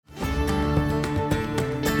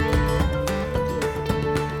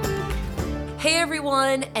Hey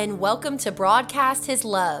everyone, and welcome to Broadcast His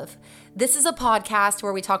Love. This is a podcast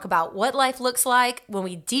where we talk about what life looks like when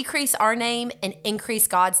we decrease our name and increase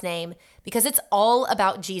God's name, because it's all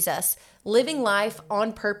about Jesus, living life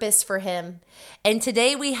on purpose for Him. And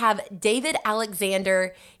today we have David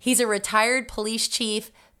Alexander. He's a retired police chief,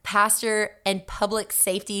 pastor, and public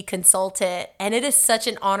safety consultant. And it is such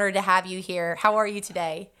an honor to have you here. How are you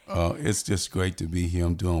today? It's just great to be here.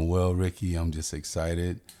 I'm doing well, Ricky. I'm just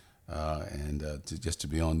excited. Just to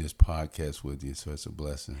be on this podcast with you, so it's a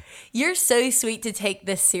blessing. You're so sweet to take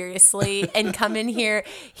this seriously and come in here.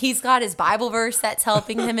 He's got his Bible verse that's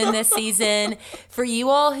helping him in this season. For you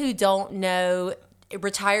all who don't know,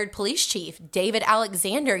 retired police chief David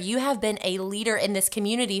Alexander, you have been a leader in this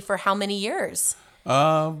community for how many years?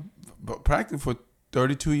 Practically for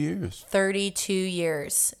 32 years. 32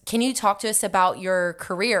 years. Can you talk to us about your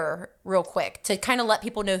career real quick to kind of let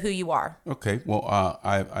people know who you are? Okay. Well,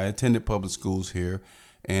 I attended public schools here,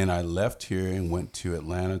 and I left here and went to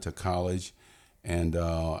Atlanta to college. And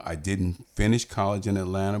I didn't finish college in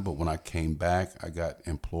Atlanta, but when I came back, I got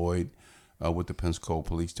employed with the Pensacola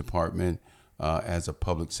Police Department as a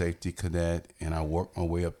public safety cadet, and I worked my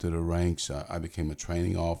way up to the ranks. I became a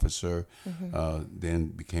training officer, then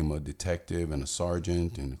became a detective and a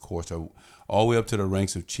sergeant, and of course, all the way up to the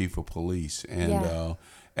ranks of chief of police. And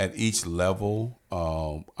at each level,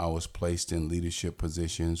 I was placed in leadership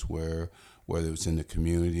positions whether it was in the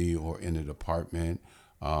community or in the department.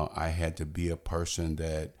 I had to be a person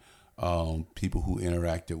that people who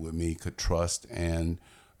interacted with me could trust, and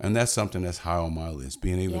that's something that's high on my list,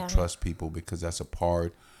 being able to trust people, because that's a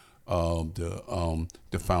part of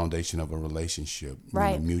the foundation of a relationship,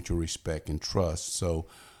 right? Mutual respect and trust. So,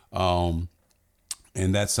 and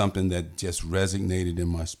that's something that just resonated in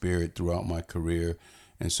my spirit throughout my career.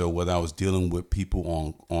 And so whether I was dealing with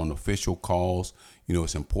people on official calls,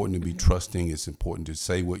 it's important to be trusting. It's important to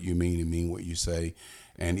say what you mean and mean what you say.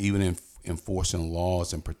 And even in enforcing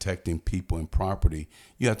laws and protecting people and property,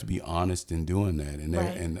 you have to be honest in doing that. And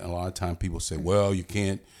and a lot of times people say, well, you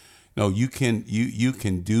can't. No, you can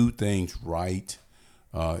do things right,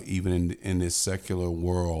 even in this secular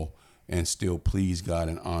world, and still please God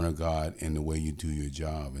and honor God in the way you do your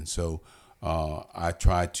job. And so I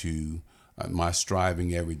try to, my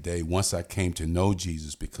striving every day, once I came to know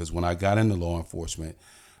Jesus, because when I got into law enforcement,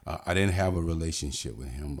 I didn't have a relationship with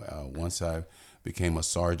Him. Once I became a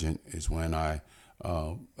sergeant is when I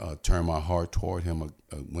turned my heart toward Him.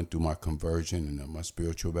 I went through my conversion and my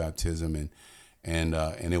spiritual baptism, and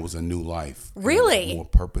it was a new life. Really? A more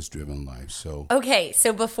purpose-driven life. So okay,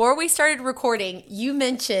 so before we started recording, you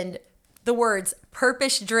mentioned the words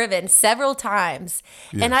purpose-driven several times.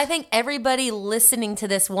 Yes. And I think everybody listening to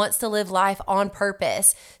this wants to live life on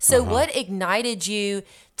purpose. So what ignited you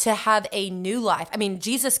to have a new life? I mean,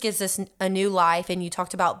 Jesus gives us a new life, and you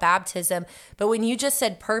talked about baptism, but when you just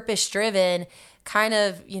said purpose-driven, kind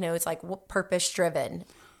of, it's like, what purpose-driven?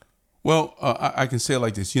 Well, I can say it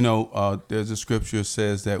like this. There's a scripture that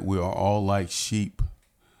says that we are all like sheep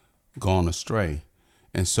gone astray.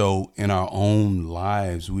 And so in our own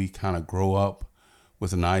lives, we kind of grow up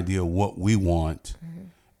with an idea of what we want.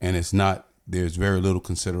 And there's very little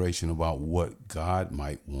consideration about what God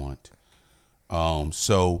might want.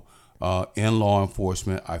 So in law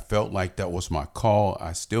enforcement, I felt like that was my call.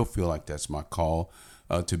 I still feel like that's my call,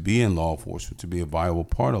 to be in law enforcement, to be a viable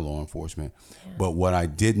part of law enforcement. Yeah. But what I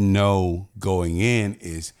didn't know going in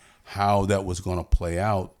is how that was going to play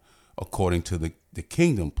out according to the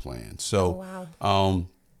kingdom plan. So,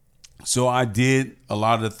 so I did a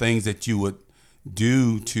lot of the things that you would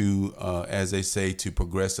do to, as they say, to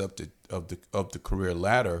progress up the career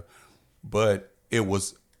ladder. But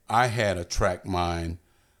I had a track mind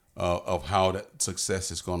of how that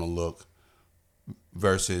success is going to look,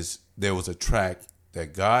 versus there was a track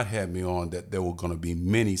that God had me on that there were going to be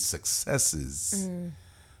many successes.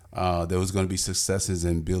 There was going to be successes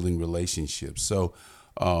in building relationships. So,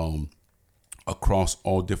 across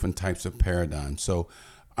all different types of paradigms. So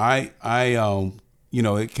it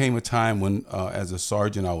came a time when, as a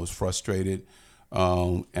sergeant, I was frustrated,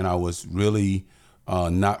 and I was really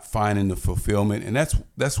not finding the fulfillment. And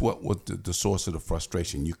that's what was the source of the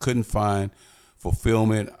frustration. You couldn't find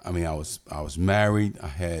fulfillment. I mean, I was married. I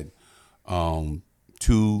had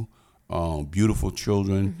two beautiful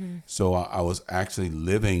children. So I was actually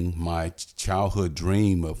living my childhood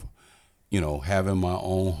dream of, having my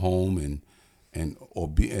own home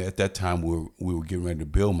at that time we were getting ready to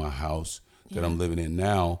build my house that I'm living in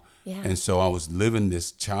now. Yeah. And so I was living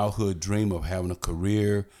this childhood dream of having a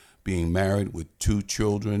career, being married with two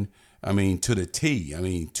children. I mean, to the T. I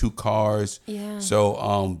mean, 2 cars. Yeah.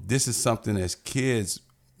 So this is something as kids,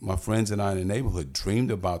 my friends and I in the neighborhood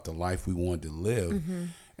dreamed about the life we wanted to live.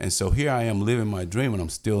 And so here I am living my dream, and I'm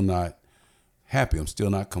still not happy. I'm still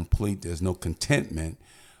not complete. There's no contentment.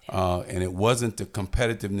 And it wasn't the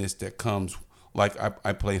competitiveness that comes, like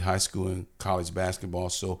I played high school and college basketball,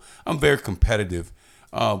 so I'm very competitive.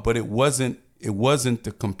 But it wasn't the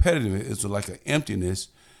competitiveness. It was like an emptiness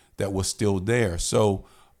that was still there. So,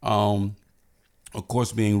 of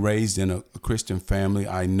course, being raised in a Christian family,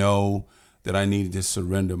 I know that I needed to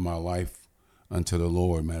surrender my life unto the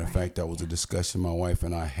Lord. Matter of fact, that was a discussion my wife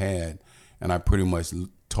and I had, and I pretty much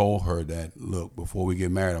told her that, look, before we get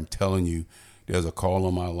married, I'm telling you, there's a call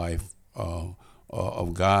on my life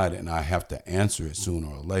of God, and I have to answer it sooner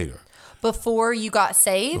or later. Before you got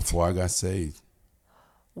saved? Before I got saved.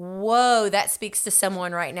 Whoa, that speaks to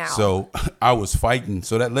someone right now. So I was fighting.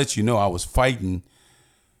 So that lets you know I was fighting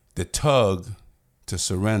the tug to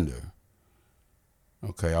surrender.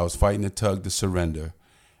 Okay, I was fighting the tug to surrender.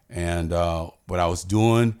 And what I was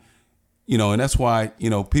doing, and that's why,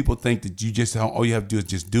 people think that you just, all you have to do is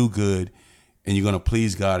just do good and you're going to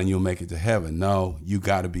please God and you'll make it to heaven. No, you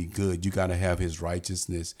got to be good. You got to have his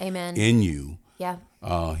righteousness Amen. In you. Yeah.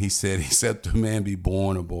 He said, except a man be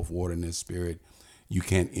born of both water and the spirit, you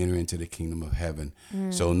can't enter into the kingdom of heaven.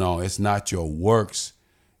 So no, it's not your works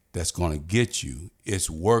that's going to get you. It's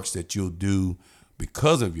works that you'll do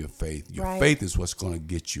because of your faith. Your faith is what's going to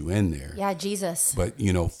get you in there. Yeah, Jesus. But,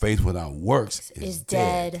 faith without works is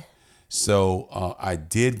dead. So I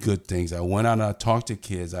did good things. I went out and I talked to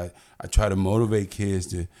kids. I try to motivate kids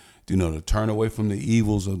to turn away from the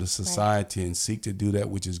evils of the society and seek to do that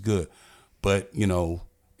which is good. But,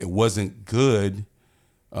 it wasn't good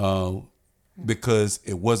because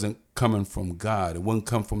it wasn't coming from God. It wouldn't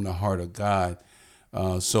come from the heart of God.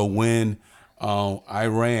 So when I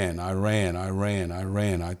ran.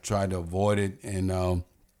 I tried to avoid it, and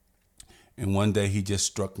one day he just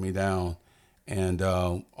struck me down. And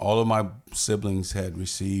all of my siblings had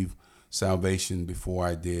received salvation before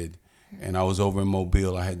I did. And I was over in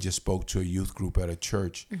Mobile. I had just spoke to a youth group at a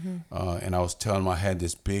church, and I was telling them I had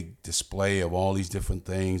this big display of all these different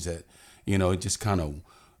things that, it just kind of,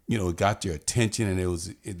 it got their attention, and there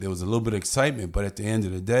was a little bit of excitement. But at the end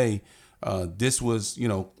of the day, this was,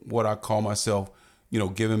 what I call myself,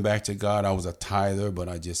 giving back to God. I was a tither, but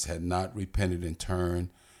I just had not repented and turned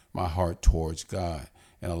my heart towards God.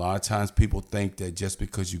 And a lot of times people think that just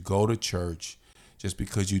because you go to church, just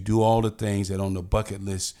because you do all the things that on the bucket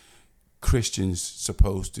list Christians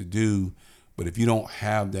supposed to do, but if you don't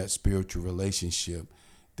have that spiritual relationship,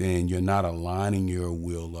 then you're not aligning your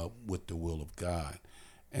will up with the will of God.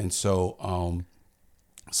 And so,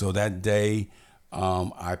 so that day,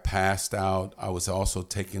 I passed out. I was also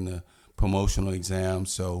taking the promotional exam.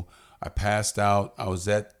 So I passed out. I was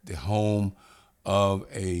at the home of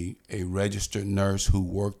a registered nurse who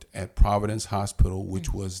worked at Providence Hospital,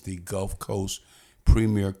 which was the Gulf Coast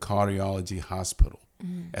premier cardiology hospital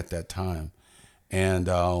at that time. And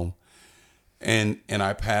I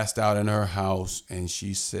passed out in her house, and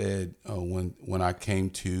she said, when I came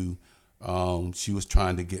to, she was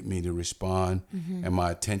trying to get me to respond, and my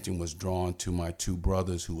attention was drawn to my two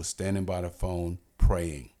brothers who were standing by the phone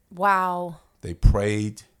praying. Wow. They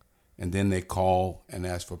prayed, and then they called and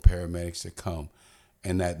asked for paramedics to come,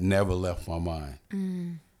 and that never left my mind.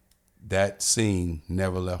 That scene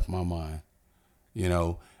never left my mind,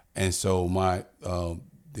 And so my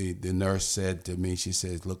the nurse said to me, she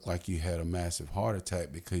said, "It looked like you had a massive heart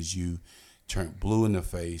attack because you turned blue in the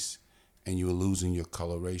face and you were losing your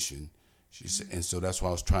coloration." She said, and so that's why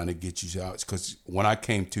I was trying to get you out, because when I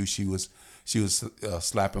came to, she was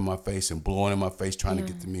slapping my face and blowing in my face, trying to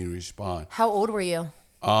get me to respond. How old were you?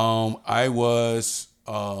 I was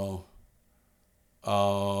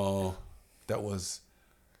I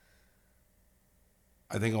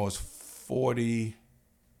think I was 40.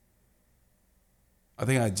 I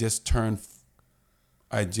think I just turned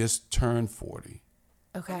 40.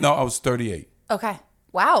 Okay. No, I was 38. Okay.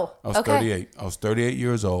 Wow. I was 38. I was 38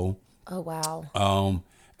 years old. Oh, wow.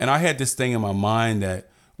 And I had this thing in my mind that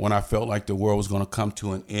when I felt like the world was going to come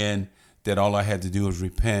to an end, that all I had to do was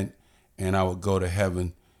repent and I would go to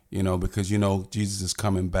heaven, because, Jesus is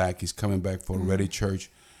coming back. He's coming back for a ready church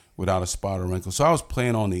without a spot or wrinkle. So I was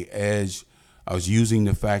playing on the edge. I was using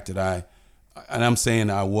the fact that I'm saying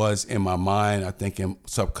I was in my mind, I think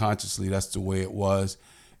subconsciously that's the way it was,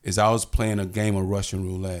 is I was playing a game of Russian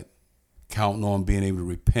roulette, counting on being able to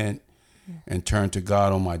repent and turn to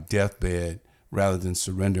God on my deathbed rather than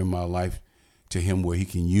surrendering my life to him where he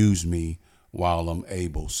can use me while I'm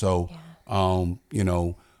able. So,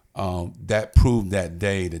 that proved that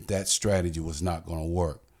day that strategy was not going to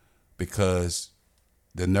work, because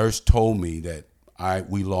the nurse told me that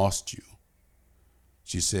we lost you.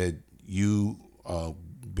 She said, you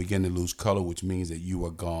began to lose color, which means that you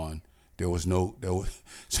were gone.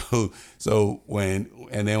 So when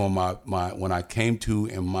I came to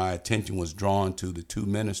and my attention was drawn to the two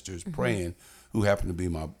ministers praying, who happened to be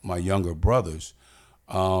my younger brothers,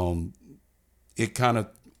 it kind of,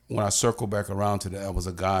 when I circle back around to that was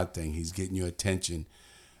a God thing. He's getting your attention.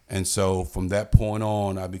 And so from that point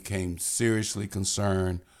on, I became seriously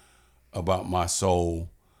concerned about my soul.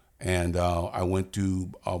 And I went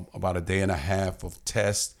through about a day and a half of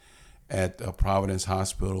tests at Providence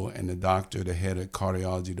Hospital, and the doctor, the head of the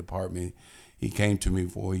cardiology department, he came to me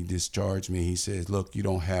before he discharged me. He says, look, you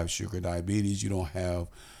don't have sugar diabetes. You don't have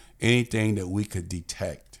anything that we could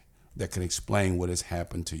detect that could explain what has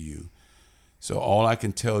happened to you. So all I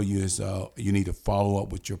can tell you is you need to follow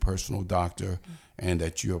up with your personal doctor, and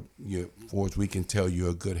that you're, for as we can tell,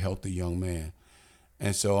 you're a good, healthy young man.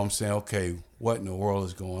 And so I'm saying, okay, what in the world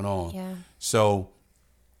is going on? Yeah. So,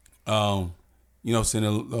 so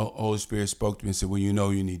the Holy Spirit spoke to me and said, well,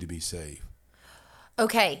 you need to be saved.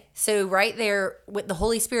 Okay, so right there, the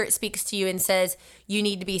Holy Spirit speaks to you and says you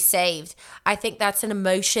need to be saved. I think that's an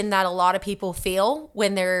emotion that a lot of people feel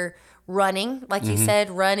when they're running, like you said,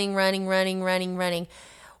 running.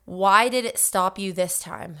 Why did it stop you this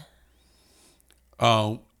time? I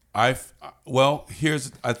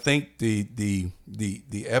think the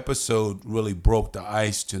episode really broke the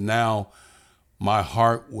ice to now my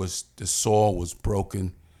heart the soil was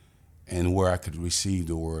broken, and where I could receive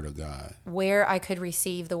the word of God. Where I could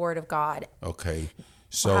receive the word of God. Okay.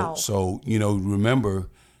 So, Wow. Remember,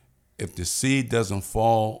 if the seed doesn't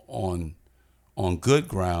fall on good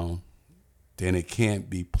ground, then it can't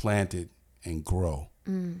be planted and grow.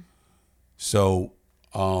 So,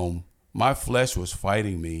 my flesh was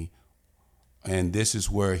fighting me, and this is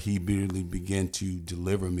where he really began to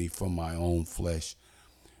deliver me from my own flesh,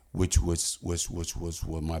 which was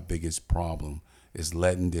my biggest problem, is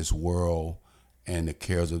letting this world and the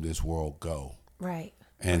cares of this world go. Right.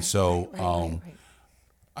 And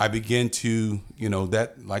I began to,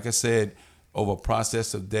 that, like I said, over a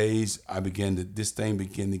process of days, this thing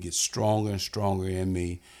began to get stronger and stronger in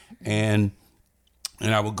me. And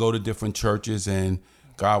I would go to different churches, and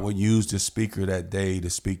God would use the speaker that day to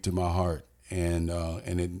speak to my heart. And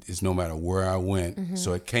it's no matter where I went.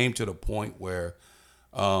 So it came to the point where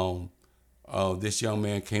this young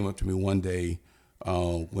man came up to me one day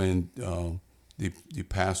when the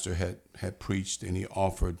pastor had preached, and he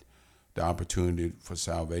offered the opportunity for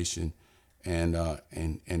salvation. And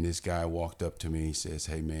this guy walked up to me and he says,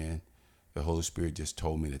 hey, man, the Holy Spirit just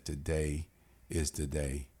told me that today is the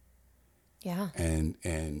day. Yeah. And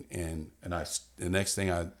the next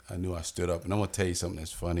thing I knew, I stood up, and I'm going to tell you something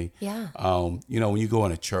that's funny. Yeah. When you go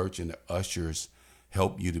in a church and the ushers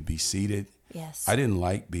help you to be seated. Yes. I didn't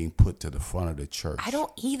like being put to the front of the church. I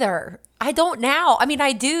don't either. I don't now. I mean,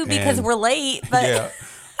 I do because we're late, but yeah.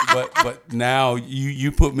 But now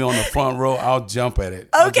you put me on the front row, I'll jump at it.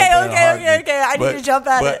 Okay. I need to jump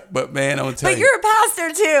at it. But man, I'm gonna tell you. But you're a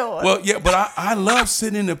pastor too. Well, yeah, but I love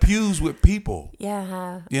sitting in the pews with people.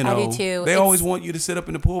 Yeah, I do too. They always want you to sit up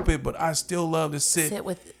in the pulpit, but I still love to sit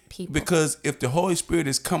with people, because if the Holy Spirit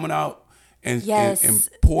is coming out and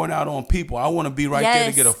pouring out on people, I want to be right there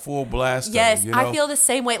to get a full blast of it, I feel the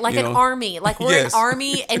same way, like an army. Like we're an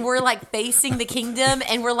army, and we're like facing the kingdom,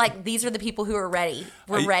 and we're like, these are the people who are ready.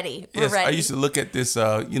 We're ready. I used to look at this,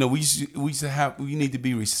 we need to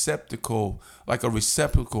be receptacle, like a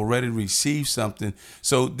receptacle ready to receive something.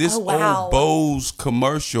 So this old Bose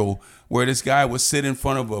commercial where this guy would sit in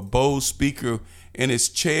front of a Bose speaker in his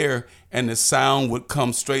chair, and the sound would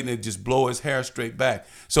come straight and it just blow his hair straight back.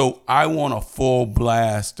 So I want a full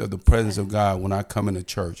blast of the presence of God when I come into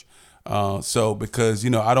church. Because,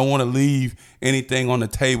 I don't want to leave anything on the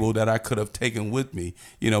table that I could have taken with me,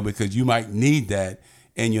 because you might need that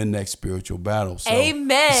in your next spiritual battle. So,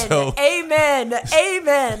 Amen.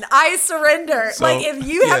 Amen. I surrender. Like if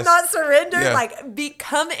you have not surrendered,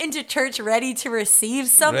 come into church ready to receive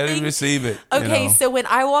something. Ready to receive it. Okay, so when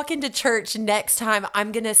I walk into church next time,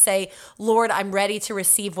 I'm going to say, Lord, I'm ready to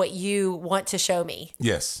receive what you want to show me.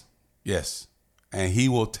 Yes. And he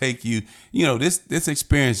will take you, this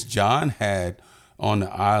experience John had on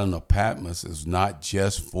the island of Patmos is not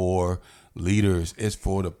just for leaders, it's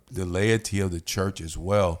for the laity of the church as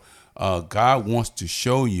well. God wants to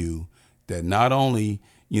show you that not only,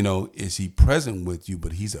 is he present with you,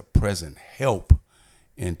 but he's a present help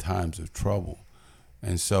in times of trouble.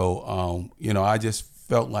 And so, I just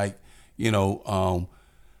felt like,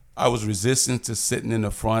 I was resistant to sitting in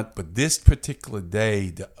the front, but this particular day,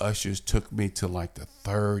 the ushers took me to like the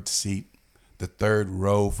third seat, the third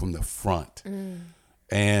row from the front.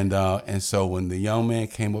 And so when the young man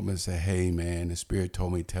came up and said, "Hey man, the Spirit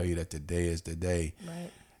told me to tell you that today is the day,"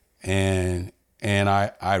 Right. and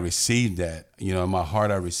I received that, in my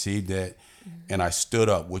heart I received that, and I stood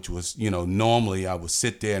up, which was, normally I would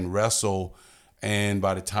sit there and wrestle. And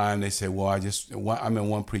by the time they said, well, I mean,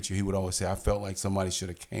 one preacher, he would always say, I felt like somebody should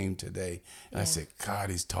have came today. And I said, God,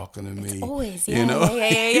 he's talking to me. Always, He's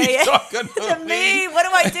talking to me. What do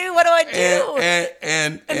I do? What do I do?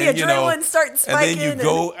 And the adrenaline starts spiking. And then you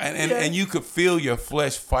go, and you could feel your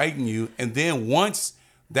flesh fighting you. And then once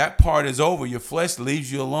that part is over, your flesh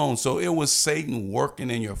leaves you alone. So it was Satan working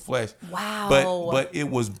in your flesh. Wow. But it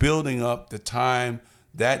was building up the time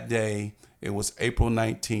that day. It was April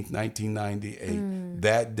 19th, 1998.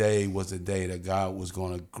 That day was the day that God was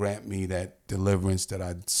going to grant me that deliverance that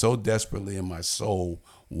I so desperately in my soul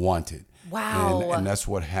wanted. Wow. And that's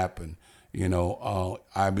what happened.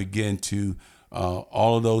 I began to,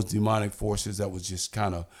 all of those demonic forces that was just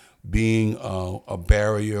kind of being a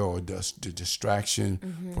barrier or the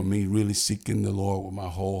distraction from me really seeking the Lord with my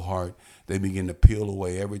whole heart, they began to peel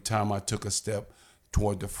away. Every time I took a step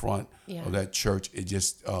toward the front of that church, it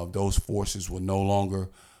just those forces were no longer.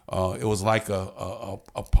 It was like a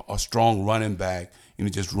strong running back,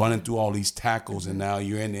 just running through all these tackles, and now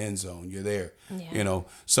you're in the end zone. You're there,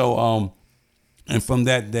 So, and from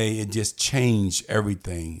that day, it just changed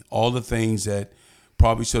everything. All the things that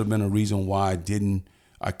probably should have been a reason why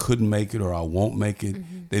I couldn't make it or I won't make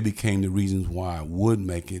it, they became the reasons why I would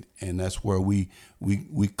make it. And that's where we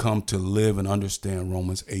come to live and understand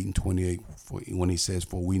Romans 8:28 when he says,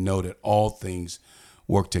 for we know that all things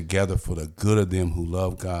work together for the good of them who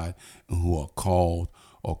love God and who are called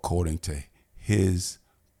according to his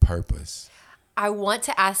purpose. I want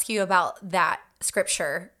to ask you about that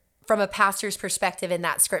scripture from a pastor's perspective in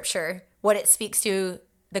that scripture, what it speaks to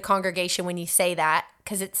the congregation when you say that,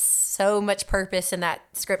 because it's so much purpose in that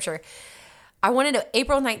scripture. I want to know,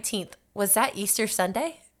 April 19th, was that Easter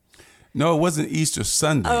Sunday? No, it wasn't Easter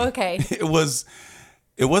Sunday. Oh, okay.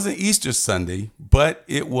 It wasn't Easter Sunday, but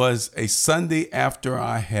it was a Sunday after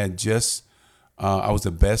I had just, I was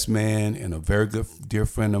the best man and a very good dear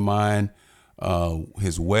friend of mine,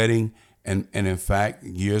 his wedding. And in fact,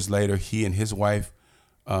 years later, he and his wife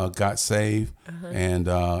got saved. And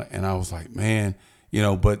I was like, man,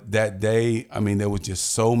 but that day, I mean, there was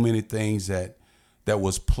just so many things that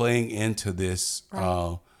was playing into this,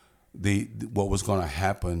 right. What was going to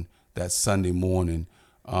happen that Sunday morning.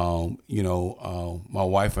 My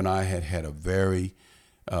wife and I had a very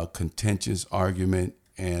contentious argument,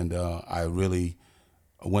 and I really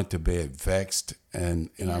went to bed vexed, and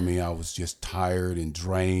I mean, I was just tired and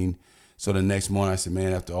drained. So the next morning I said,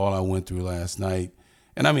 man, after all I went through last night,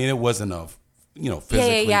 and I mean, it wasn't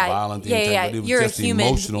physically violent. But it was You're just a human.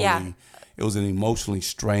 emotionally. It was an emotionally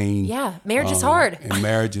strained. Yeah, marriage is hard. And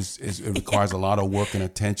marriage it requires a lot of work and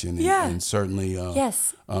attention. And certainly,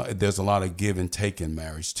 there's a lot of give and take in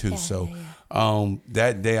marriage too.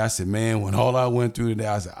 That day I said, man, when all I went through today,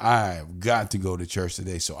 I said, I've got to go to church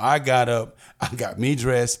today. So I got up, I got me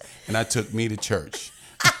dressed, and I took me to church.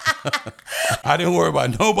 I didn't worry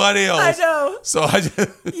about nobody else. I know. So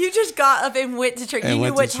you just got up and went to church. You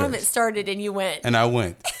knew what time it started, and you went. And I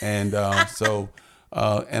went, and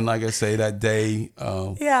and like I say, that day,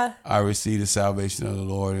 I received the salvation of the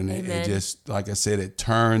Lord, and it just, like I said, it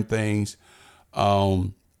turned things.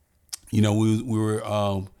 We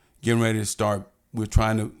were getting ready to start. We were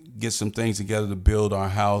trying to get some things together to build our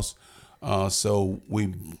house. So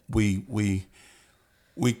we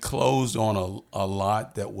closed on a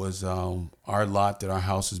lot that was our lot that our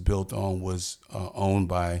house is built on was owned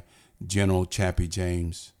by General Chappie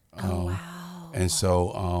James. Wow. And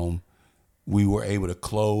so we were able to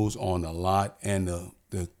close on the lot and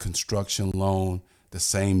the construction loan the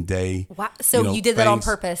same day. Wow. So you did that on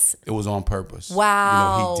purpose? It was on purpose.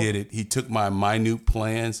 Wow. He did it. He took my minute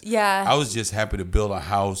plans. Yeah. I was just happy to build a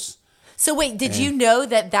house. So wait, did you know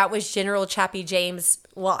that was General Chappie James'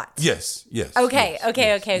 lot? Yes. Okay.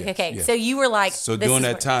 Yes. So you were like, so during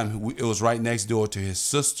that time, it was right next door to his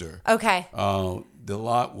sister. Okay. The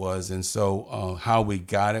lot was, and so how we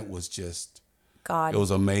got it was just God. It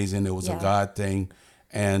was amazing. It was a God thing,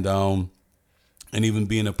 and even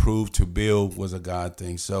being approved to build was a God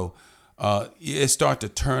thing. So it started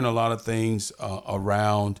to turn a lot of things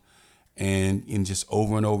around, and just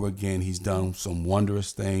over and over again, he's done some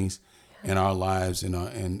wondrous things in our lives,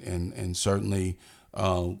 and certainly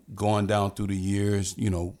going down through the years,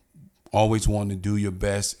 always wanting to do your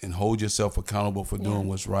best and hold yourself accountable for doing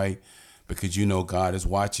what's right, because God is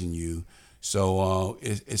watching you. So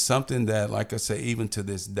it's something that, like I say, even to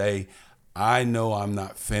this day, I know I'm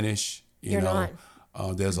not finished. You're not.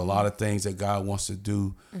 There's a lot of things that God wants to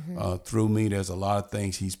do through me. There's a lot of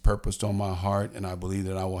things He's purposed on my heart, and I believe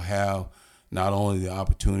that I will have not only the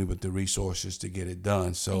opportunity but the resources to get it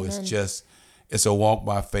done. So it's a walk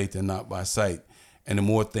by faith and not by sight. And the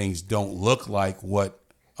more things don't look like what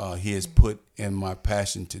He has put in my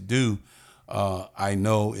passion to do, I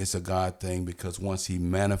know it's a God thing, because once He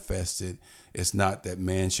manifests it, it's not that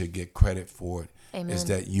man should get credit for it. Amen. It's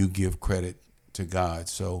that you give credit to God.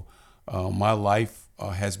 So my life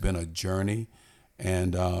has been a journey,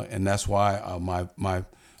 and that's why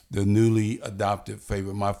the newly adopted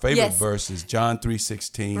my favorite verse is John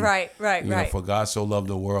 3:16. Right. For God so loved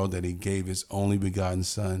the world that He gave His only begotten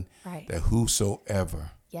Son, that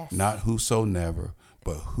whosoever, not whosoever,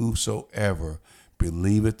 but whosoever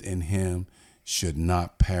believeth in Him should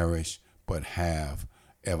not perish but have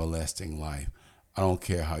everlasting life. I don't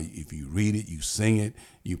care if you read it, you sing it,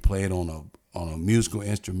 you play it on a musical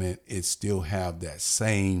instrument, it still have that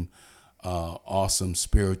same awesome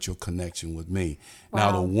spiritual connection with me.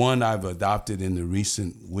 Wow. Now, the one I've adopted in the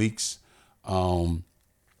recent weeks, I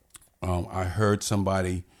heard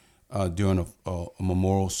somebody during a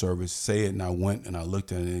memorial service say it, and I went and I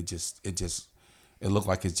looked at it, and it looked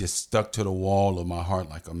like it just stuck to the wall of my heart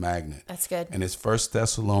like a magnet. That's good. And it's 1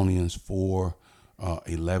 Thessalonians 4,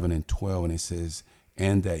 11 and 12, and it says,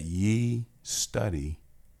 "And that ye study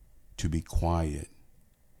to be quiet,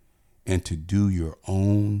 and to do your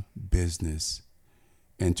own business,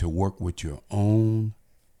 and to work with your own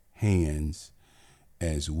hands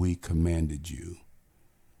as we commanded you,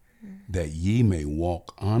 that ye may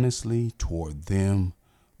walk honestly toward them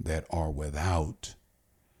that are without,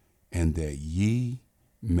 and that ye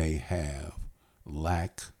may have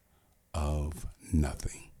lack of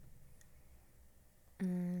nothing."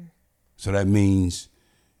 So that means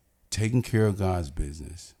taking care of God's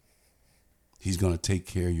business. He's going to take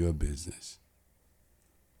care of your business.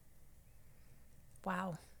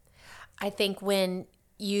 Wow. I think when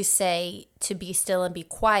you say to be still and be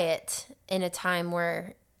quiet in a time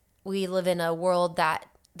where we live in a world that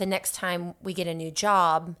the next time we get a new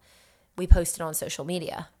job, we post it on social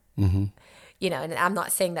media. Mm-hmm. And I'm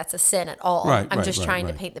not saying that's a sin at all. I'm just trying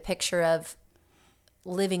to paint the picture of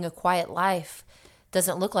living a quiet life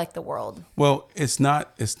doesn't look like the world. Well, it's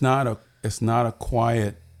not a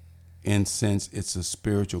quiet in sense, it's a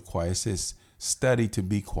spiritual quiet. It says study to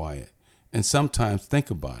be quiet. And sometimes think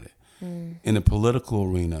about it. In the political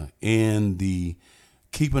arena, in the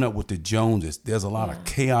keeping up with the Joneses, there's a lot of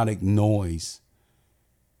chaotic noise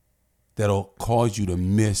that'll cause you to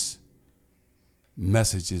miss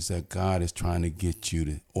messages that God is trying to get you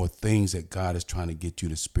to, or things that God is trying to get you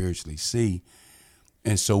to spiritually see.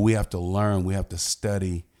 And so we have to learn, we have to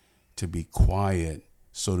study to be quiet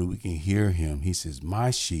so that we can hear Him. He says, "My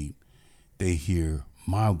sheep, they hear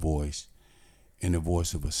my voice, and the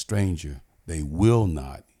voice of a stranger they will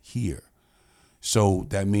not hear." So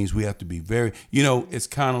that means we have to be very, it's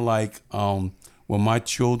kind of like when my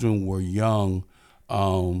children were young,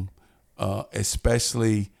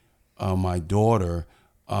 especially my daughter,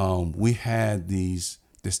 we had this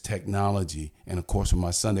technology. And of course, with my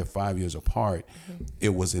son, they're 5 years apart.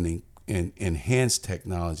 It was an enhanced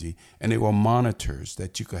technology, and they were monitors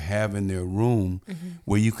that you could have in their room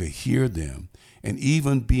where you could hear them. And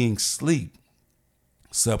even being asleep,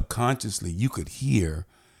 subconsciously, you could hear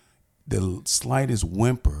the slightest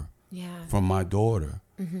whimper from my daughter.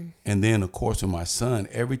 And then, of course, with my son,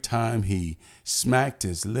 every time he smacked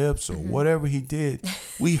his lips or whatever he did,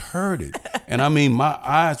 we heard it. And I mean, my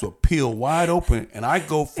eyes were peeled wide open, and I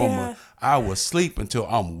go from I was asleep until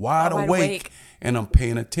I'm wide awake. And I'm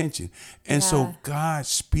paying attention. And so God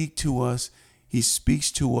speaks to us. He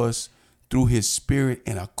speaks to us through His Spirit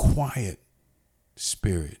in a quiet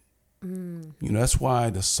spirit. That's why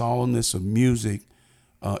the solemnness of music,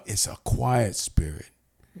 it's a quiet spirit.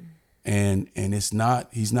 And it's not,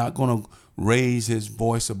 He's not going to raise His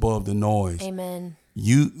voice above the noise. Amen.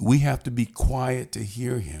 We have to be quiet to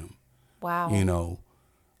hear Him. Wow.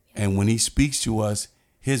 And when He speaks to us,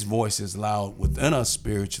 His voice is loud within us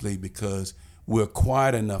spiritually, because we're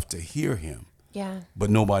quiet enough to hear Him. Yeah. But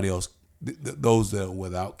nobody else, those that are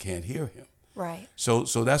without, can't hear Him. Right. So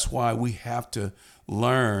that's why we have to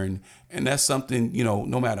learn. And that's something,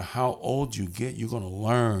 no matter how old you get, you're going to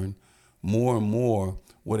learn more and more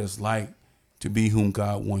what it's like to be whom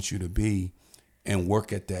God wants you to be, and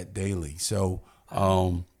work at that daily. So,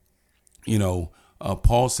 Paul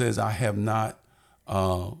says, I have not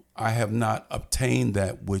obtained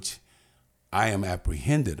that which I am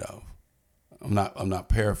apprehended of. I'm not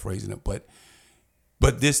paraphrasing it, but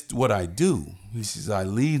this what I do. He says, I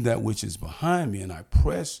leave that which is behind me, and I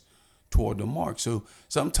press toward the mark. So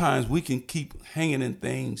sometimes we can keep hanging in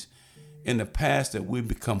things in the past that we've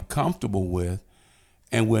become comfortable with,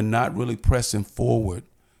 and we're not really pressing forward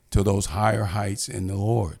to those higher heights in the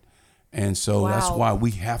Lord. And so that's why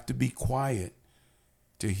we have to be quiet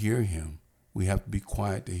to hear him. We have to be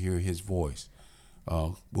quiet to hear his voice,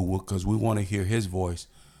 because we want to hear his voice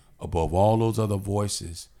above all those other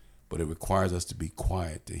voices, but it requires us to be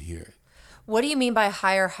quiet to hear it. What do you mean by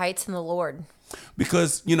higher heights in the Lord?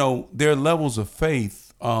 Because, there are levels of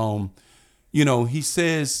faith. He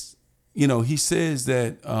says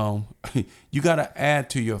that you got to add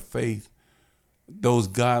to your faith those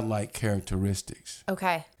godlike characteristics.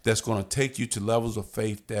 Okay. That's going to take you to levels of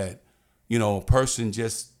faith that, a person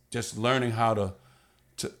just learning how to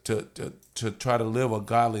try to live a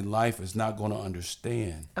godly life is not going to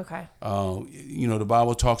understand. Okay. The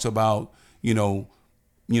Bible talks about,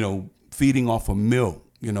 feeding off of milk,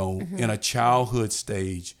 in a childhood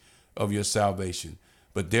stage of your salvation.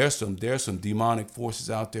 But there's some demonic forces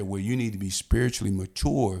out there where you need to be spiritually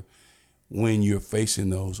mature when you're facing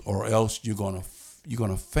those, or else you're gonna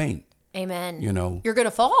faint. Amen. You're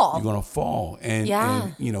gonna fall. You're gonna fall, and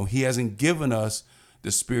he hasn't given us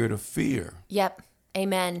the spirit of fear. Yep.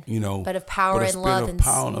 Amen. But of power and love and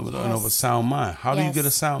power and of a sound mind. How do you get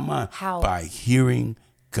a sound mind? How? By hearing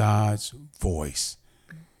God's voice.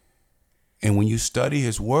 And when you study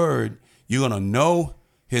his word, you're gonna know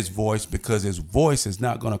his voice, because his voice is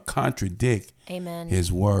not going to contradict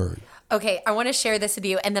his word. Okay, I want to share this with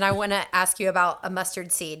you, and then I want to ask you about a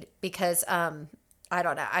mustard seed, because I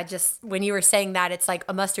don't know. When you were saying that, it's like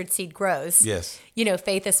a mustard seed grows. Yes.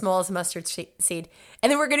 Faith is small as a mustard seed. And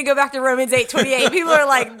then we're going to go back to Romans 8:28. People are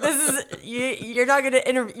like, you're not a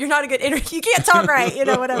good interview. You can't talk right,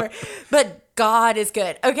 whatever. But God is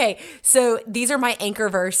good. Okay, so these are my anchor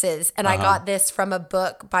verses, and I got this from a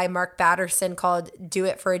book by Mark Batterson called Do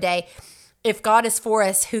It for a Day. If God is for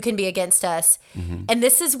us, who can be against us? Mm-hmm. And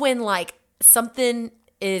this is when something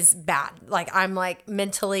is bad. I'm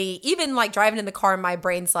mentally, even driving in the car, my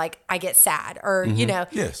brain's I get sad, or,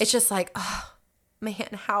 yes. It's just oh man,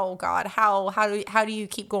 how God, how do you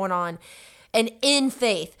keep going on? And in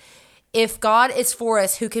faith, if God is for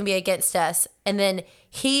us, who can be against us? And then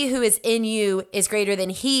he who is in you is greater than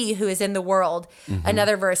he who is in the world. Mm-hmm.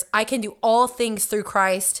 Another verse, I can do all things through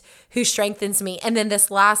Christ who strengthens me. And then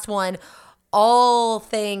this last one, all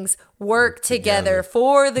things work together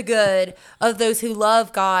for the good of those who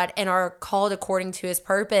love God and are called according to his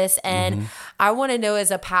purpose. And I want to know,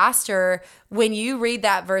 as a pastor, when you read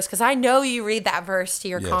that verse, because I know you read that verse to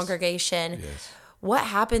your congregation, what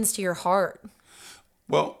happens to your heart?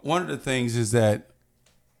 Well, one of the things is that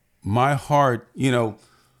my heart,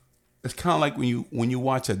 it's kind of like when you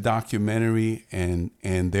watch a documentary and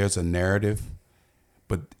there's a narrative,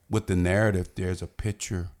 but with the narrative, there's a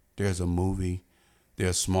picture, there's a movie,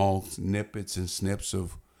 there's small snippets and snips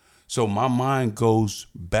of. So my mind scrolls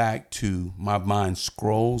back to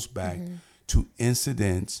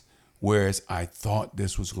incidents, whereas I thought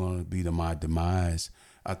this was going to be my demise.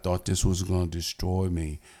 I thought this was going to destroy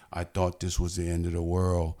me. I thought this was the end of the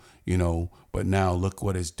world, but now look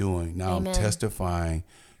what it's doing. Now I'm testifying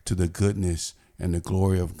to the goodness and the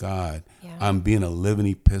glory of God. Yeah. I'm being a living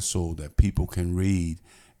epistle that people can read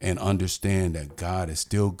and understand that God is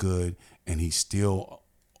still good and he's still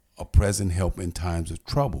a present help in times of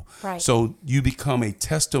trouble. Right. So you become a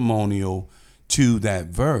testimonial to that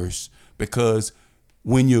verse, because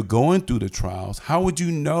when you're going through the trials, how would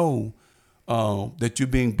you know that you're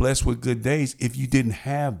being blessed with good days if you didn't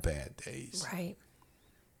have bad days?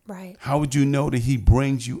 Right. How would you know that he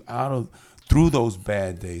brings you through those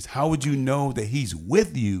bad days? How would you know that he's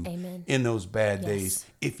with you in those bad days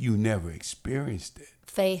if you never experienced it?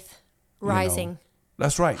 Faith, rising.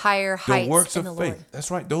 That's right. Higher heights the works in of the faith. Lord.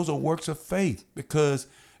 That's right. Those are works of faith, because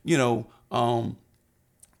going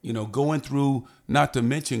through, not to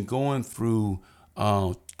mention going through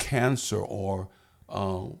cancer or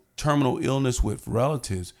terminal illness with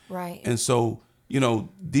relatives. Right. And so,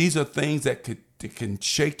 these are things that can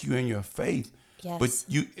shake you in your faith. Yes. But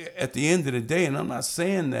you, at the end of the day, and I'm not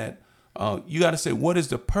saying that, you got to say, what is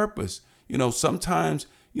the purpose? Sometimes,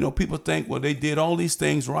 people think, well, they did all these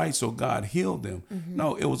things right, so God healed them. Mm-hmm.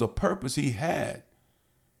 No, it was a purpose he had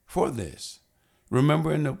for this.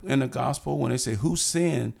 Remember in the gospel when they say, who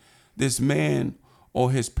sinned, this man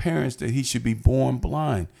or his parents, that he should be born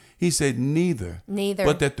blind? He said, neither.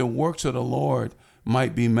 But that the works of the Lord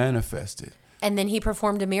might be manifested. And then he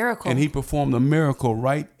performed a miracle. And he performed a miracle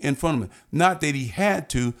right in front of him. Not that he had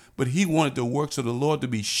to, but he wanted the works of the Lord to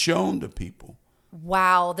be shown to people.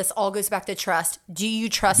 Wow. This all goes back to trust. Do you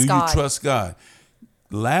trust God? Do you trust God?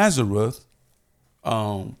 Lazarus,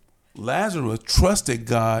 Lazarus trusted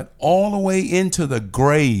God all the way into the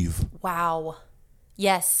grave. Wow.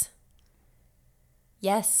 Yes.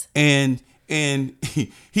 Yes. And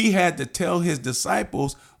he had to tell his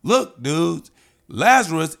disciples, look, dudes,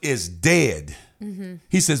 Lazarus is dead. Mm-hmm.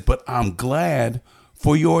 He says, but I'm glad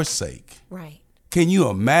for your sake. Right. Can you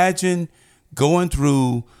imagine going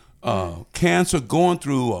through cancer, going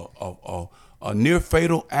through a near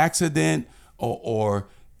fatal accident, and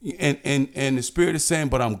the Spirit is saying,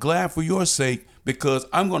 but I'm glad for your sake because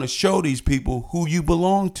I'm going to show these people who you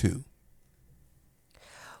belong to.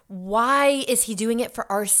 Why is he doing it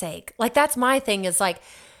for our sake? Like, that's my thing, is like,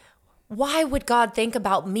 why would God think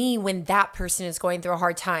about me when that person is going through a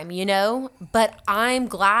hard time, you know? But I'm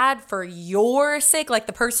glad for your sake, like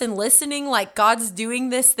the person listening, like God's doing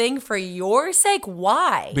this thing for your sake.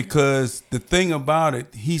 Why? Because the thing about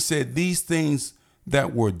it, he said these things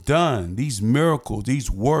that were done, these miracles,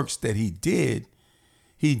 these works that he did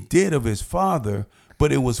of his Father,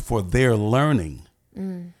 but it was for their learning.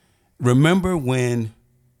 Remember when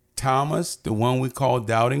Thomas, the one we call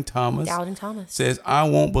Doubting Thomas, says, I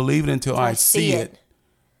won't believe it until I see it.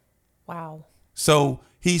 Wow. So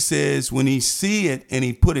he says when he see it and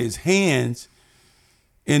he put his hands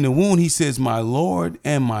in the wound, he says, my Lord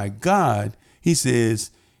and my God. He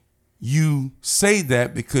says, you say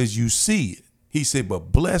that because you see it. He said,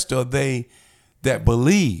 but blessed are they that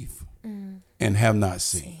believe and have not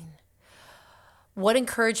seen. What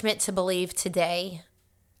encouragement to believe today,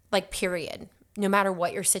 like period, no matter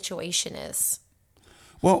what your situation is.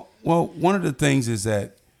 Well, one of the things is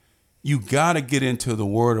that you got to get into the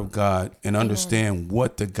Word of God and understand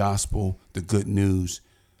what the gospel, the good news,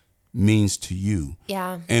 means to you.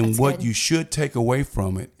 Yeah. And what you should take away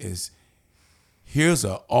from it is, here's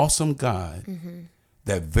an awesome God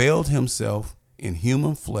that veiled himself in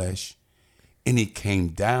human flesh, and he came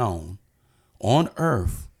down on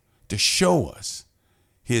earth to show us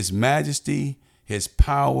his majesty, his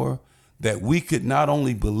power, that we could not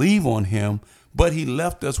only believe on him, but he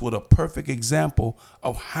left us with a perfect example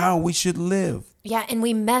of how we should live. Yeah, and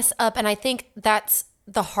we mess up. And I think that's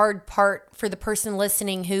the hard part for the person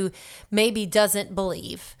listening who maybe doesn't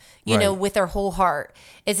believe, you know, with their whole heart,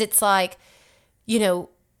 is it's like, you know,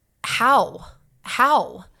 how?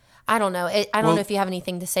 I don't know. I don't know if you have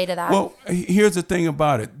anything to say to that. Well, here's the thing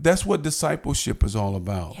about it. That's what discipleship is all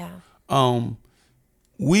about. Yeah.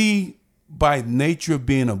 We, by nature of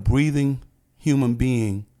being a breathing human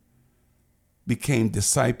being, became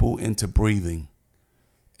disciple into breathing.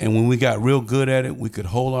 And when we got real good at it, we could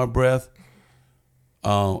hold our breath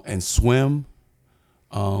and swim.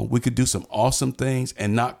 We could do some awesome things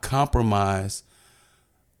and not compromise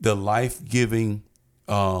the life-giving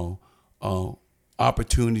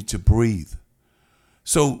opportunity to breathe.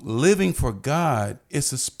 So living for God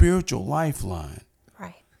is a spiritual lifeline.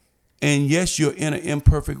 Right. And yes, you're in an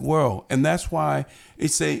imperfect world. And that's why it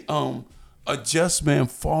say, a just man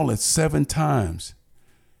falleth 7 times.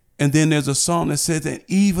 And then there's a song that says that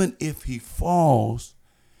even if he falls,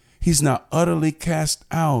 he's not utterly cast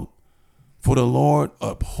out, for the Lord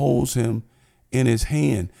upholds him in his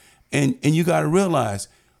hand. And you got to realize,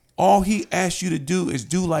 all he asks you to do is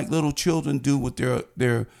do like little children do with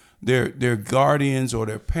their guardians or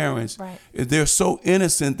their parents. Right. They're so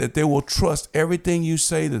innocent that they will trust everything you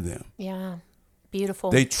say to them. Yeah.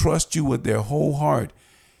 Beautiful. They trust you with their whole heart.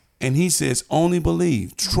 And he says, only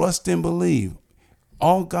believe, trust and believe.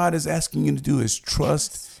 All God is asking you to do is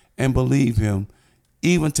trust and believe him,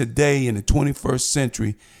 even today in the 21st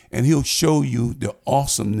century. And he'll show you the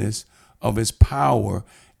awesomeness of his power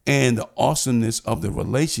and the awesomeness of the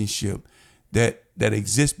relationship that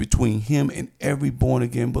exists between him and every born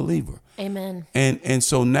again believer. Amen. And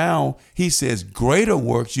so now he says greater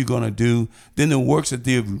works you're going to do than the works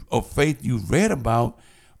of faith you read about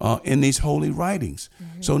in these holy writings.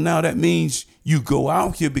 Mm-hmm. So now that means you go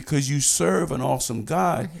out here because you serve an awesome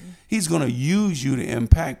God. Mm-hmm. He's going to use you to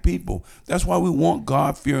impact people. That's why we want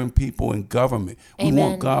God-fearing people in government. Amen. We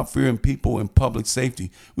want God-fearing people in public safety.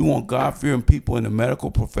 We want God-fearing people in the medical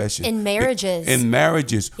profession. In marriages. In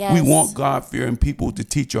marriages. Yes. We want God-fearing people to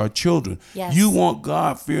teach our children. Yes. You want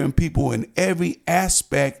God-fearing people in every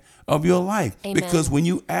aspect of your life. Amen. Because when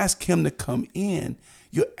you ask him to come in,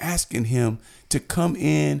 you're asking him to come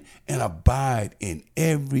in and abide in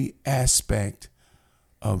every aspect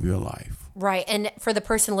of your life. Right. And for the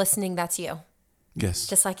person listening, that's you. Yes.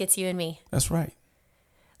 Just like it's you and me. That's right.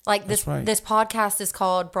 Like this podcast is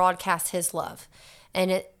called Broadcast His Love.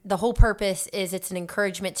 And the whole purpose is it's an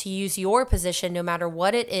encouragement to use your position, no matter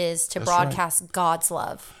what it is, to broadcast God's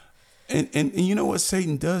love. And you know what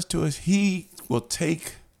Satan does to us? He will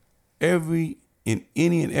take any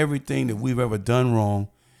and everything that we've ever done wrong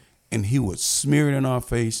and he would smear it in our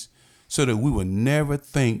face so that we would never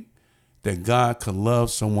think that God could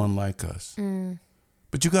love someone like us.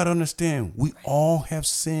 But you got to understand, we all have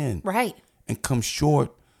sinned. Right. And come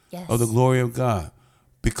short Yes. of the glory of God.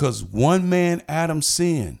 Because one man, Adam,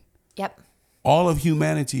 sinned. Yep. All of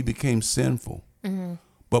humanity became sinful.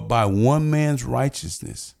 But by one man's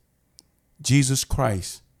righteousness, Jesus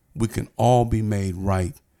Christ, we can all be made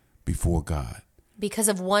right before God. Because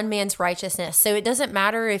of one man's righteousness. So it doesn't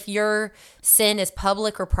matter if your sin is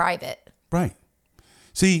public or private. Right.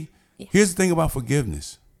 See, here's the thing about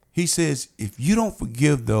forgiveness. He says, if you don't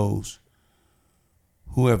forgive those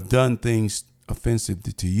who have done things offensive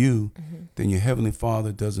to you, then your heavenly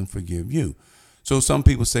Father doesn't forgive you. So some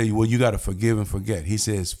people say, well, you got to forgive and forget. He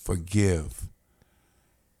says, forgive.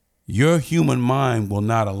 Your human mind will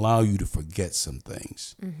not allow you to forget some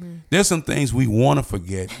things. There's some things we want to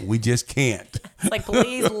forget. We just can't. It's like,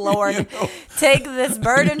 please, Lord, take this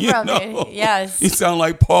burden from me. Yes. You sound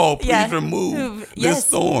like Paul. Please Yeah. remove Yes. this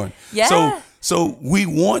thorn. Yeah. So we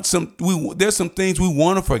want there's some things we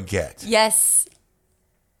want to forget, Yes.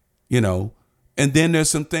 and then there's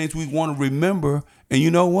some things we want to remember. And you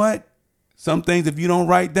know what? Some things, if you don't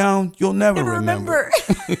write down, you'll never remember.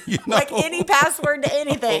 Like any password to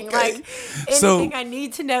anything. Okay. Like anything I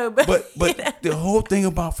need to know. But the whole thing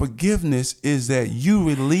about forgiveness is that you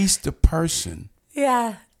release the person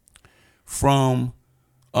yeah. from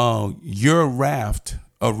your raft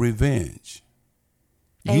of revenge.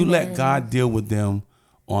 You let God deal with them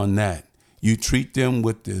on that. You treat them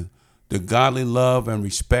with the godly love and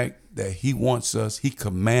respect that he wants us, he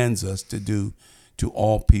commands us to do to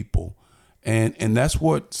all people. And that's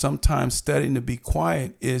what sometimes studying to be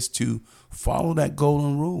quiet is, to follow that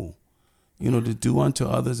golden rule, to do unto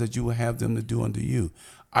others as you will have them to do unto you.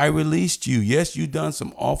 I released you. Yes, you done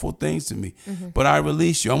some awful things to me, but I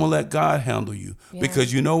released you. I'm going to let God handle you,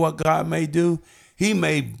 because you know what God may do? He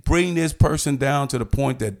may bring this person down to the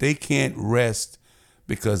point that they can't rest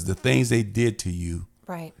because the things they did to you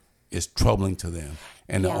Right. is troubling to them.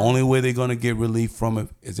 And the only way they're going to get relief from it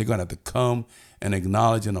is they're going to have to come and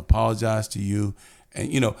acknowledge and apologize to you.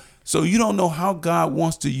 And, so you don't know how God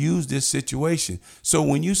wants to use this situation. So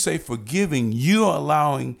when you say forgiving, you're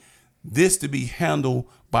allowing this to be handled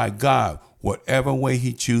by God, whatever way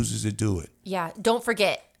he chooses to do it. Yeah. Don't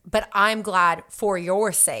forget, but I'm glad for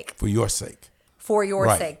your sake. For your sake. For your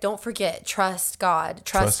Right. sake. Don't forget, trust God.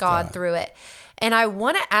 Trust God. God through it. And I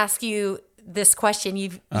want to ask you this question.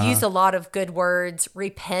 You've used a lot of good words.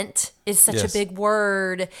 Repent is such a Yes. big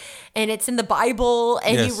word, and it's in the Bible,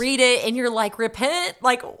 and you Yes. read it and you're like, repent?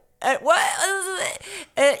 Like, what?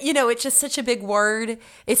 It's just such a big word.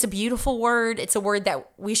 It's a beautiful word. It's a word that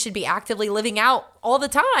we should be actively living out all the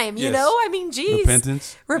time. Yes. I mean, geez.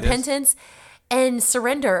 Repentance. Repentance. And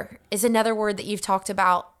surrender is another word that you've talked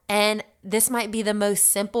about. And this might be the most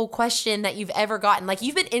simple question that you've ever gotten. Like,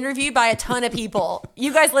 you've been interviewed by a ton of people.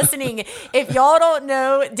 You guys listening, if y'all don't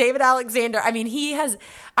know David Alexander, I mean,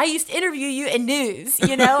 I used to interview you in news,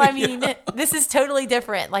 I mean, this is totally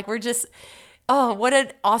different. Like, we're just, oh, what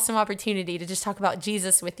an awesome opportunity to just talk about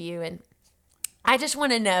Jesus with you. And I just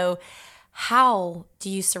want to know, how do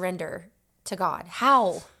you surrender to God?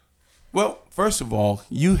 How? Well, first of all,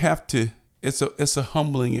 you have to, it's a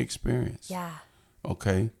humbling experience. Yeah.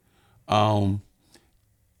 Okay.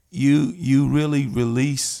 You really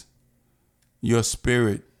release your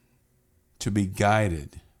spirit to be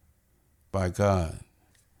guided by God.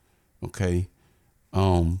 Okay.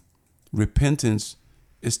 Repentance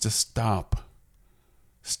is to stop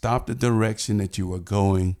the direction that you are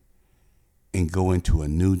going and go into a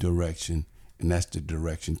new direction, and that's the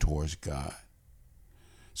direction towards God.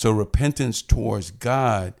 So repentance towards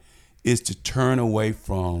God is to turn away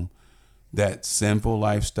from that sinful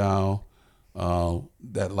lifestyle.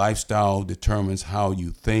 That lifestyle determines how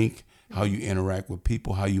you think, how you interact with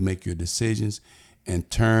people, how you make your decisions, and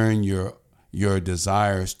turn your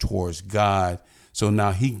desires towards God. So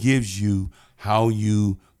now he gives you how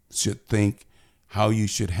you should think, how you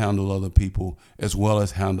should handle other people, as well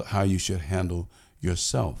as how you should handle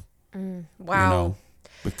yourself. Wow.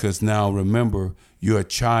 Because now remember, you're a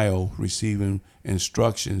child receiving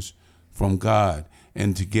instructions from God.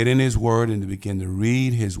 And to get in his word and to begin to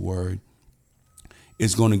read his word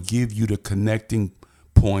is going to give you the connecting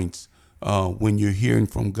points when you're hearing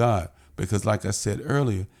from God. Because like I said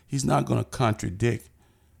earlier, he's not going to contradict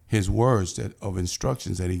his words of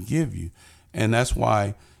instructions that he give you. And that's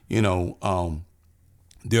why, there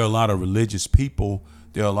are a lot of religious people.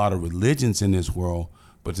 There are a lot of religions in this world,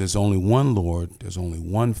 but there's only one Lord. There's only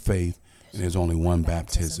one faith, and there's only one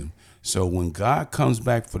baptism. So when God comes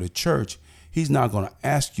back for the church, he's not going to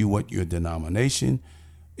ask you what your denomination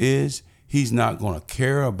is. He's not going to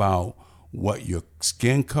care about what your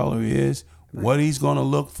skin color is. Right. What he's going to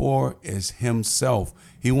look for is himself.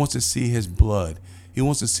 He wants to see his blood. He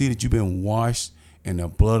wants to see that you've been washed in the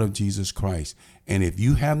blood of Jesus Christ. And if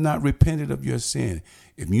you have not repented of your sin,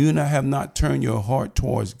 if you have not turned your heart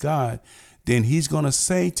towards God, then he's going to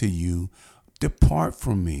say to you, depart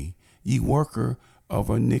from me, ye worker of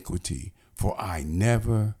iniquity, for I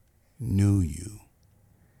never knew you.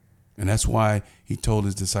 And that's why he told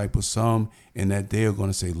his disciples, some in that day are going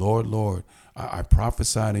to say, Lord, Lord, I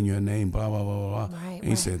prophesied in your name, blah, blah, blah, blah. Right, and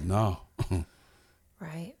he said, no.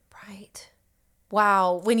 Right.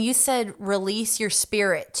 Wow. When you said release your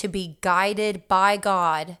spirit to be guided by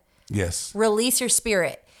God. Yes. Release your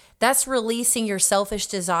spirit. That's releasing your selfish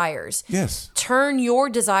desires. Yes. Turn your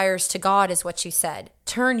desires to God is what you said.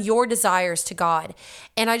 Turn your desires to God.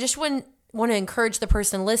 And I just want to encourage the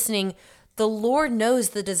person listening, the Lord knows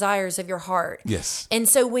the desires of your heart. Yes. And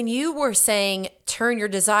so when you were saying turn your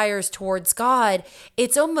desires towards God,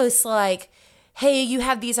 it's almost like, hey, you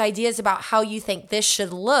have these ideas about how you think this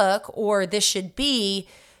should look or this should be.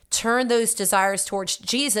 Turn those desires towards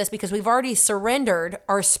Jesus because we've already surrendered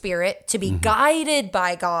our spirit to be guided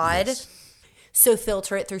by God. Yes. So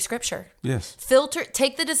filter it through scripture. Yes.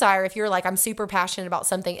 Take the desire. If you're like, I'm super passionate about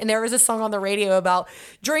something. And there was a song on the radio about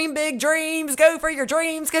dream big dreams, go for your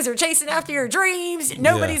dreams because you're chasing after your dreams.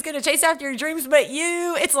 Nobody's going to chase after your dreams but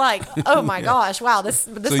you. It's like, oh my gosh, wow. This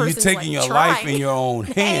so person's you're taking like your life in your own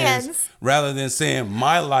hands rather than saying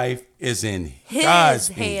my life is in God's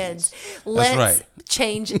hands. Let's right.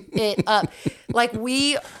 change it up. Like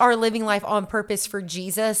we are living life on purpose for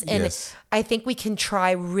Jesus. And yes. I think we can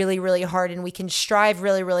try really, really hard and we can strive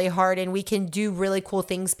really, really hard and we can do really cool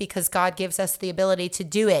things because God gives us the ability to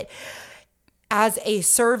do it. As a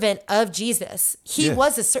servant of Jesus, he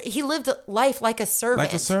he lived life like a servant.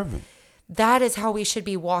 Like a servant. That is how we should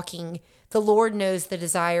be walking. The Lord knows the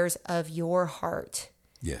desires of your heart.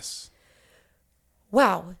 Yes.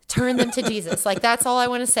 Wow, turn them to Jesus. Like that's all I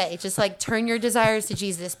want to say. Just like turn your desires to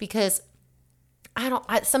Jesus because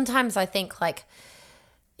sometimes I think like,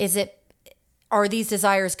 are these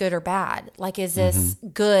desires good or bad? Like, is this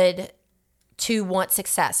good to want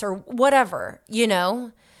success or whatever,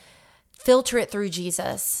 filter it through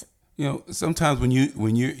Jesus. Sometimes when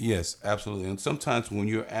you yes, absolutely. And sometimes when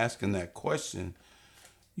you're asking that question,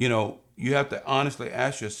 you have to honestly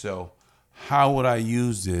ask yourself, how would I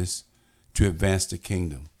use this to advance the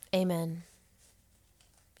kingdom? Amen.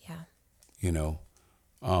 Yeah.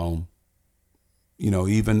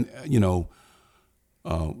 Even,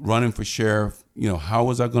 running for sheriff, how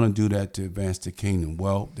was I going to do that to advance the kingdom?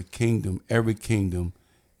 Well, every kingdom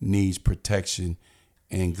needs protection,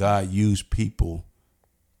 and God used people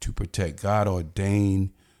to protect. God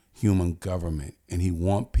ordained human government, and he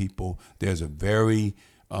wants people. There's a very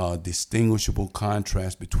distinguishable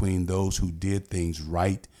contrast between those who did things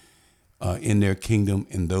right in their kingdom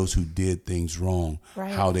and those who did things wrong.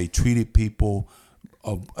 Right. How they treated people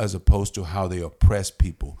as opposed to how they oppressed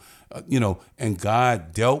people. And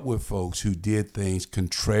God dealt with folks who did things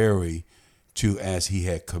contrary to as he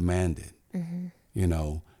had commanded.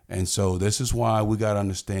 And so this is why we got to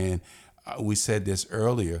understand, we said this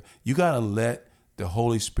earlier, you got to let the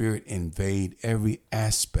Holy Spirit invade every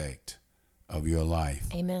aspect of your life.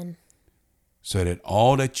 Amen. So that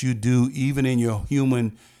all that you do, even in your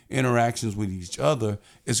human interactions with each other,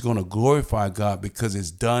 is going to glorify God because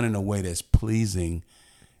it's done in a way that's pleasing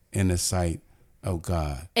in the sight of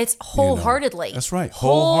God. It's wholeheartedly. That's right.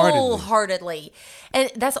 Wholeheartedly.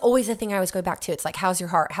 And that's always the thing I always go back to. It's like, how's your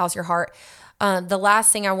heart? How's your heart? The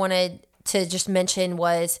last thing I wanted to just mention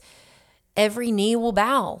was every knee will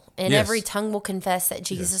bow and every tongue will confess that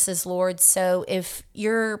Jesus is Lord. So if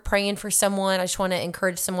you're praying for someone, I just want to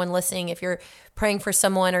encourage someone listening. If you're praying for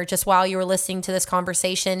someone or just while you were listening to this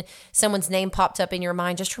conversation, someone's name popped up in your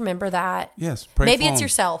mind, just remember that. Yes. Maybe it's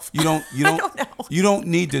yourself. You don't don't know. You don't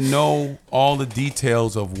need to know all the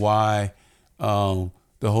details of why the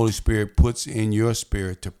Holy Spirit puts in your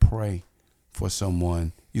spirit to pray for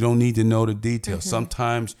someone. You don't need to know the details.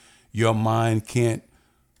 Sometimes your mind can't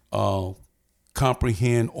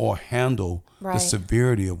comprehend or handle the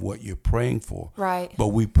severity of what you're praying for. Right. But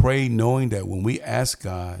we pray knowing that when we ask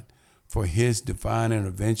God for his divine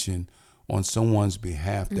intervention on someone's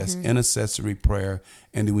behalf, that's intercessory prayer,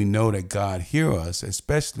 and we know that God hears us,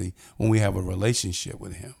 especially when we have a relationship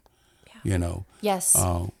with him. Yes.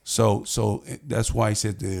 So that's why he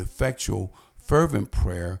said the effectual, fervent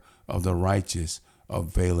prayer of the righteous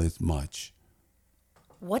availeth much.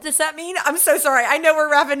 What does that mean? I'm so sorry. I know we're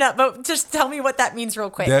wrapping up, but just tell me what that means real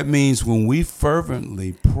quick. That means when we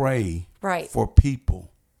fervently pray for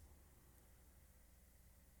people,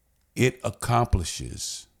 it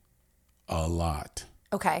accomplishes a lot.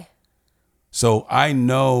 Okay. So I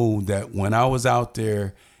know that when I was out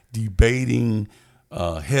there debating,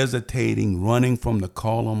 hesitating, running from the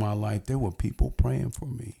call on my life, there were people praying for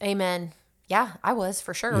me. Amen. Yeah, I was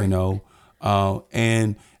for sure. You know,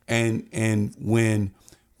 and when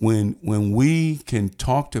we can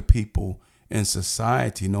talk to people in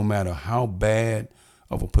society, no matter how bad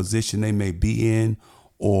of a position they may be in,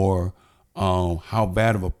 or how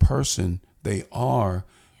bad of a person they are,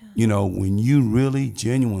 you know, when you really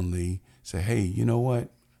genuinely say, hey, you know what?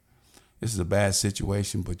 This is a bad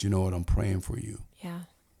situation, but you know what? I'm praying for you. Yeah.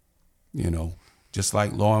 You know, just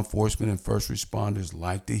like law enforcement and first responders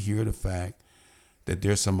like to hear the fact that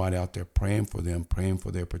there's somebody out there praying for them, praying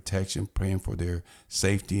for their protection, praying for their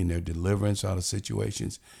safety and their deliverance out of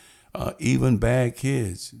situations. Even bad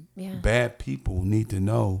kids, bad people need to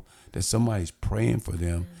know that somebody's praying for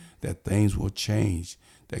them, that things will change,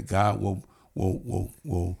 that God will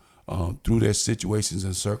through their situations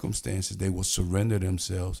and circumstances, they will surrender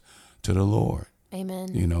themselves to the Lord. Amen.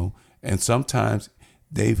 You know, and sometimes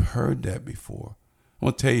they've heard that before. I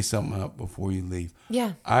want to tell you something before you leave.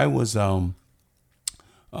 Yeah. I was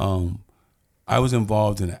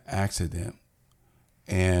involved in an accident,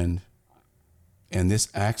 and this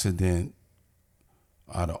accident,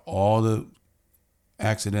 out of all the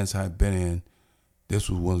accidents I've been in, this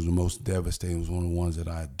was one of the most devastating. It was one of the ones that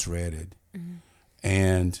I dreaded. Mm-hmm.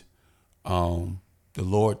 And the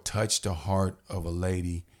Lord touched the heart of a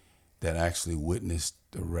lady that actually witnessed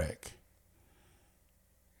the wreck.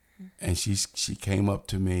 And she came up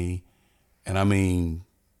to me, and I mean,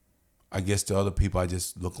 I guess to other people I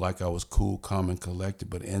just looked like I was cool, calm, and collected,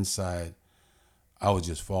 but inside I was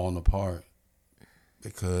just falling apart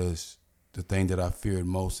because the thing that I feared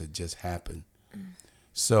most had just happened.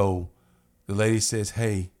 So the lady says,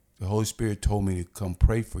 hey, the Holy Spirit told me to come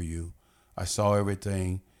pray for you. I saw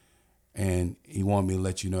everything, and he wanted me to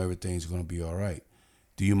let you know everything's going to be all right.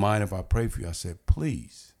 Do you mind if I pray for you? I said,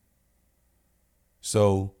 please.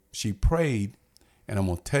 So she prayed, and I'm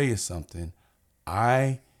going to tell you something.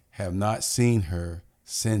 I have not seen her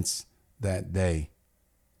since that day.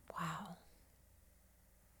 Wow.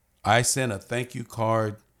 I sent a thank you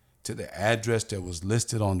card to the address that was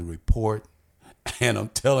listed on the report, and I'm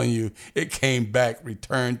telling you, it came back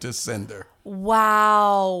returned to sender.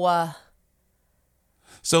 Wow.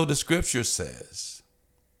 So the scripture says,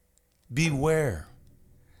 beware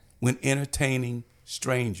when entertaining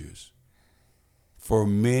strangers, for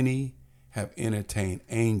many have entertained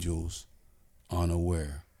angels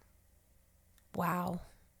unaware. Wow.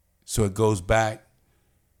 So it goes back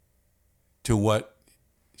to what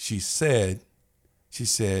she said. She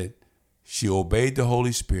said she obeyed the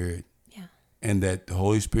Holy Spirit, and that the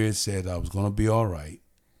Holy Spirit said I was going to be all right.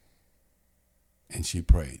 And she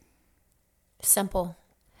prayed. Simple.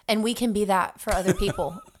 And we can be that for other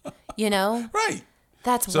people, you know? Right.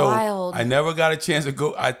 That's so wild. I never got a chance to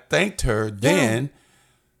go. I thanked her then,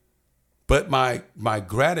 but my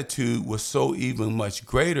gratitude was so even much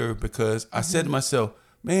greater because I said to myself,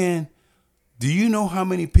 man, do you know how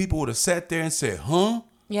many people would have sat there and said, huh?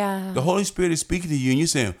 Yeah. The Holy Spirit is speaking to you and you're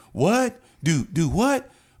saying, what? Do what?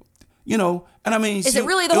 You know, and I mean, is it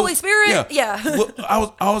really the Holy Spirit? Yeah.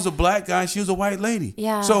 Well, I was a black guy. She was a white lady.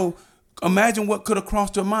 Yeah. So imagine what could have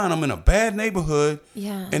crossed her mind. I'm in a bad neighborhood.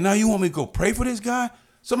 Yeah. And now you want me to go pray for this guy?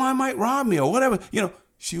 Somebody might rob me or whatever. You know,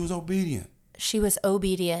 she was obedient. She was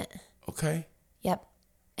obedient. Okay. Yep.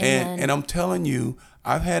 And I'm telling you,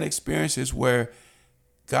 I've had experiences where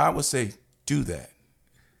God would say, do that.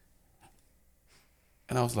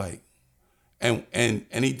 And I was like, and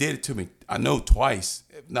he did it to me. I know twice,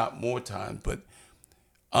 if not more times. But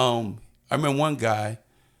I remember one guy,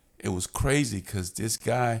 it was crazy because this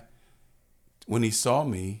guy, when he saw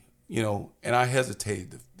me, you know, and I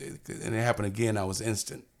hesitated, and it happened again. I was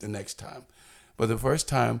instant the next time. But the first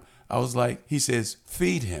time, I was like, he says,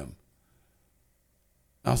 feed him.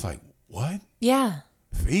 I was like, what? Yeah.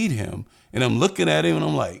 Feed him? And I'm looking at him, and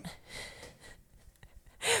I'm like,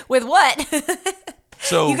 with what?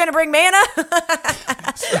 So you gonna bring manna?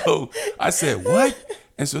 So I said, what?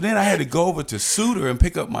 And so then I had to go over to Suter and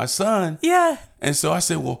pick up my son. Yeah. And so I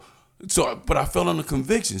said, well, but I felt under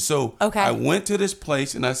conviction. So I went to this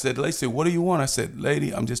place and I said, they said, what do you want? I said,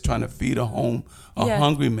 lady, I'm just trying to feed a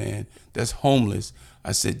hungry man that's homeless.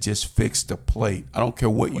 I said, just fix the plate. I don't care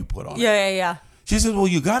what you put on it. Yeah. She said, well,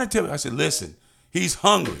 you got to tell me. I said, listen, he's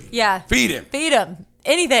hungry. Yeah. Feed him. Feed him.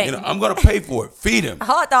 Anything. You know, I'm going to pay for it. Feed him. A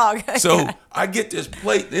hot dog. So I get this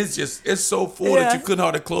plate. It's so full that you couldn't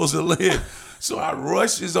hardly close the lid. So I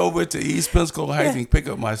rushes over to East Pensacola Heights and pick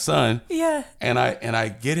up my son. Yeah. And I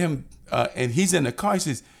get him, and he's in the car. He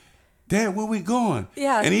says, Dad, where we going?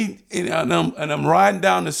 Yeah. And I'm riding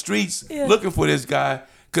down the streets looking for this guy,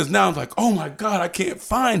 because now I'm like, oh my God, I can't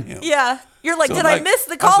find him. Yeah. You're like, So did I miss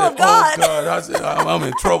the call of God? Oh God, I said, I'm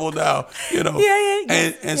in trouble now,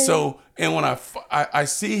 Yeah. And when I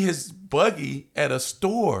see his buggy at a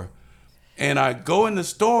store, and I go in the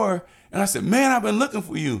store, and I said, man, I've been looking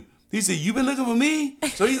for you. He said, you been looking for me?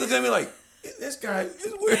 So he's looking at me like, this guy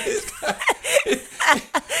is weird.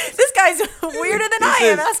 This guy's weirder than I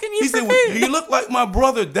am, asking you for food. He said, you look like my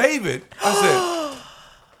brother David. I said,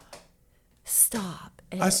 stop.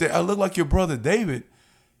 I said, I look like your brother David.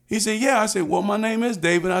 He said, yeah. I said, well, my name is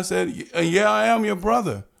David. I said, yeah, I am your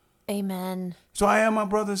brother. Amen. So I am my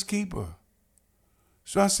brother's keeper.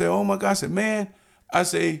 So I said, oh my God. I said, man, I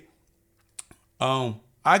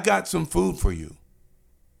got some food for you.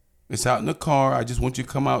 It's out in the car. I just want you to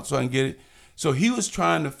come out so I can get it. So he was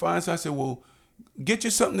trying to find, so I said, well, get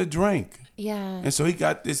you something to drink. Yeah. And so he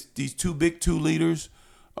got these 2 liters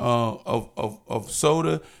of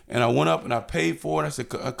soda, and I went up and I paid for it. I said,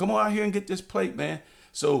 come on out here and get this plate, man.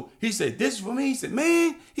 So he said, this is for me. He said,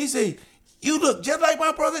 man, you look just like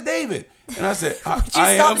my brother David. And I said,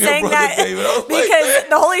 I am your brother David. Because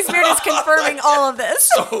the Holy Spirit is confirming all of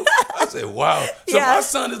this. So I said, wow. So my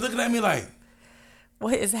son is looking at me like,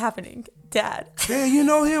 what is happening, Dad? Dad, you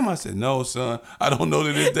know him? I said, no, son. I don't know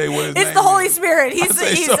to this day what his name is. It's the Holy Spirit.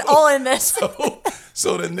 He's all in this.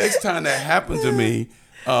 So the next time that happened to me,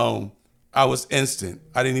 I was instant.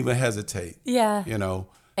 I didn't even hesitate. Yeah. Amen.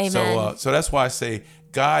 So that's why I say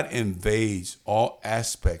God invades all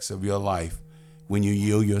aspects of your life when you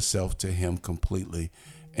yield yourself to him completely.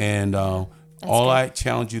 And I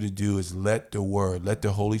challenge you to do is let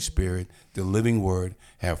the Holy Spirit, the living word,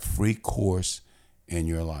 have free course in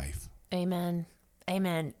your life. Amen.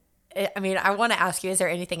 Amen. I mean, I want to ask you, is there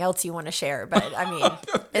anything else you want to share? But I mean,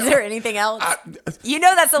 is there anything else?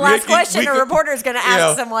 That's the last question a reporter is going to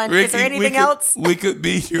ask someone. Ricky, is there anything else? We could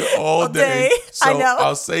be here all day. So I know.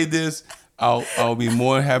 I'll say this. I'll be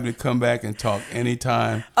more than happy to come back and talk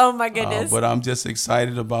anytime. Oh my goodness. But I'm just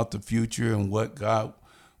excited about the future and what God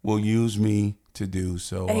will use me to do.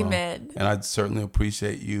 So, amen. And I certainly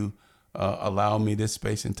appreciate you allowing me this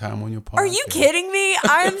space and time on your podcast. Are you kidding me?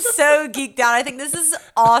 I am so geeked out. I think this is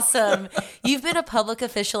awesome. You've been a public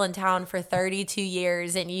official in town for 32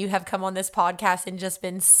 years, and you have come on this podcast and just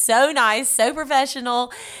been so nice, so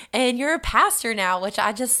professional, and you're a pastor now, which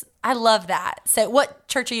I love that. So what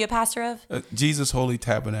church are you a pastor of? Jesus Holy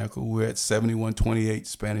Tabernacle. We're at 7128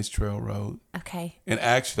 Spanish Trail Road. Okay. And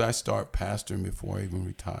actually, I started pastoring before I even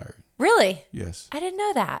retired. Really? Yes. I didn't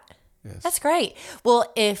know that. Yes. That's great.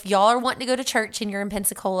 Well, if y'all are wanting to go to church and you're in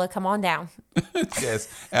Pensacola, come on down. Yes,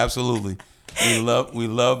 absolutely. We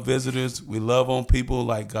love visitors. We love on people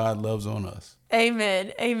like God loves on us.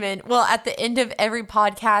 Amen. Amen. Well, at the end of every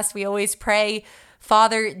podcast, we always pray,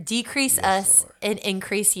 Father, decrease us Lord. And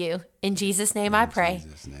increase you. In Jesus' name I pray. In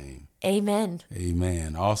Jesus' name. Amen.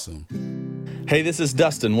 Amen. Awesome. Hey, this is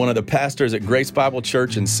Dustin, one of the pastors at Grace Bible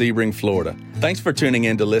Church in Sebring, Florida. Thanks for tuning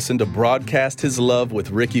in to listen to Broadcast His Love with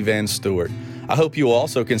Ricky Van Stewart. I hope you will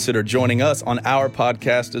also consider joining us on our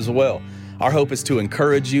podcast as well. Our hope is to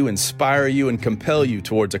encourage you, inspire you, and compel you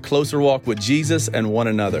towards a closer walk with Jesus and one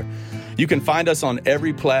another. You can find us on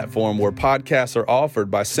every platform where podcasts are offered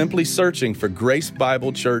by simply searching for Grace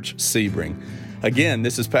Bible Church Sebring. Again,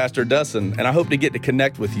 this is Pastor Dustin, and I hope to get to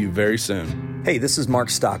connect with you very soon. Hey, this is Mark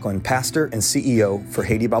Stockland, pastor and CEO for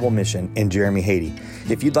Haiti Bible Mission in Jeremy, Haiti.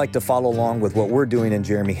 If you'd like to follow along with what we're doing in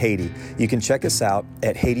Jeremy, Haiti, you can check us out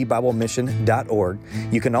at HaitiBibleMission.org.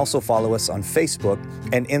 You can also follow us on Facebook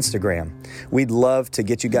and Instagram. We'd love to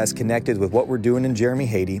get you guys connected with what we're doing in Jeremy,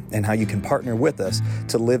 Haiti, and how you can partner with us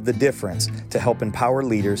to live the difference, to help empower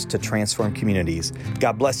leaders to transform communities.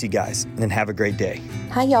 God bless you guys, and have a great day.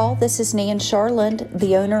 Hi, y'all. This is Nan Charland,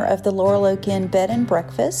 the owner of the Laurel Oak Inn Bed and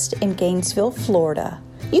Breakfast in Gainesville, Florida.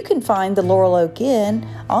 You can find the Laurel Oak Inn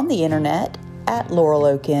on the internet at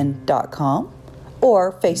laureloakinn.com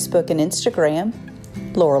or Facebook and Instagram,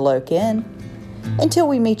 Laurel Oak Inn. Until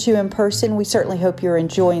we meet you in person, we certainly hope you're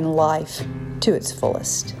enjoying life to its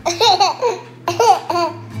fullest.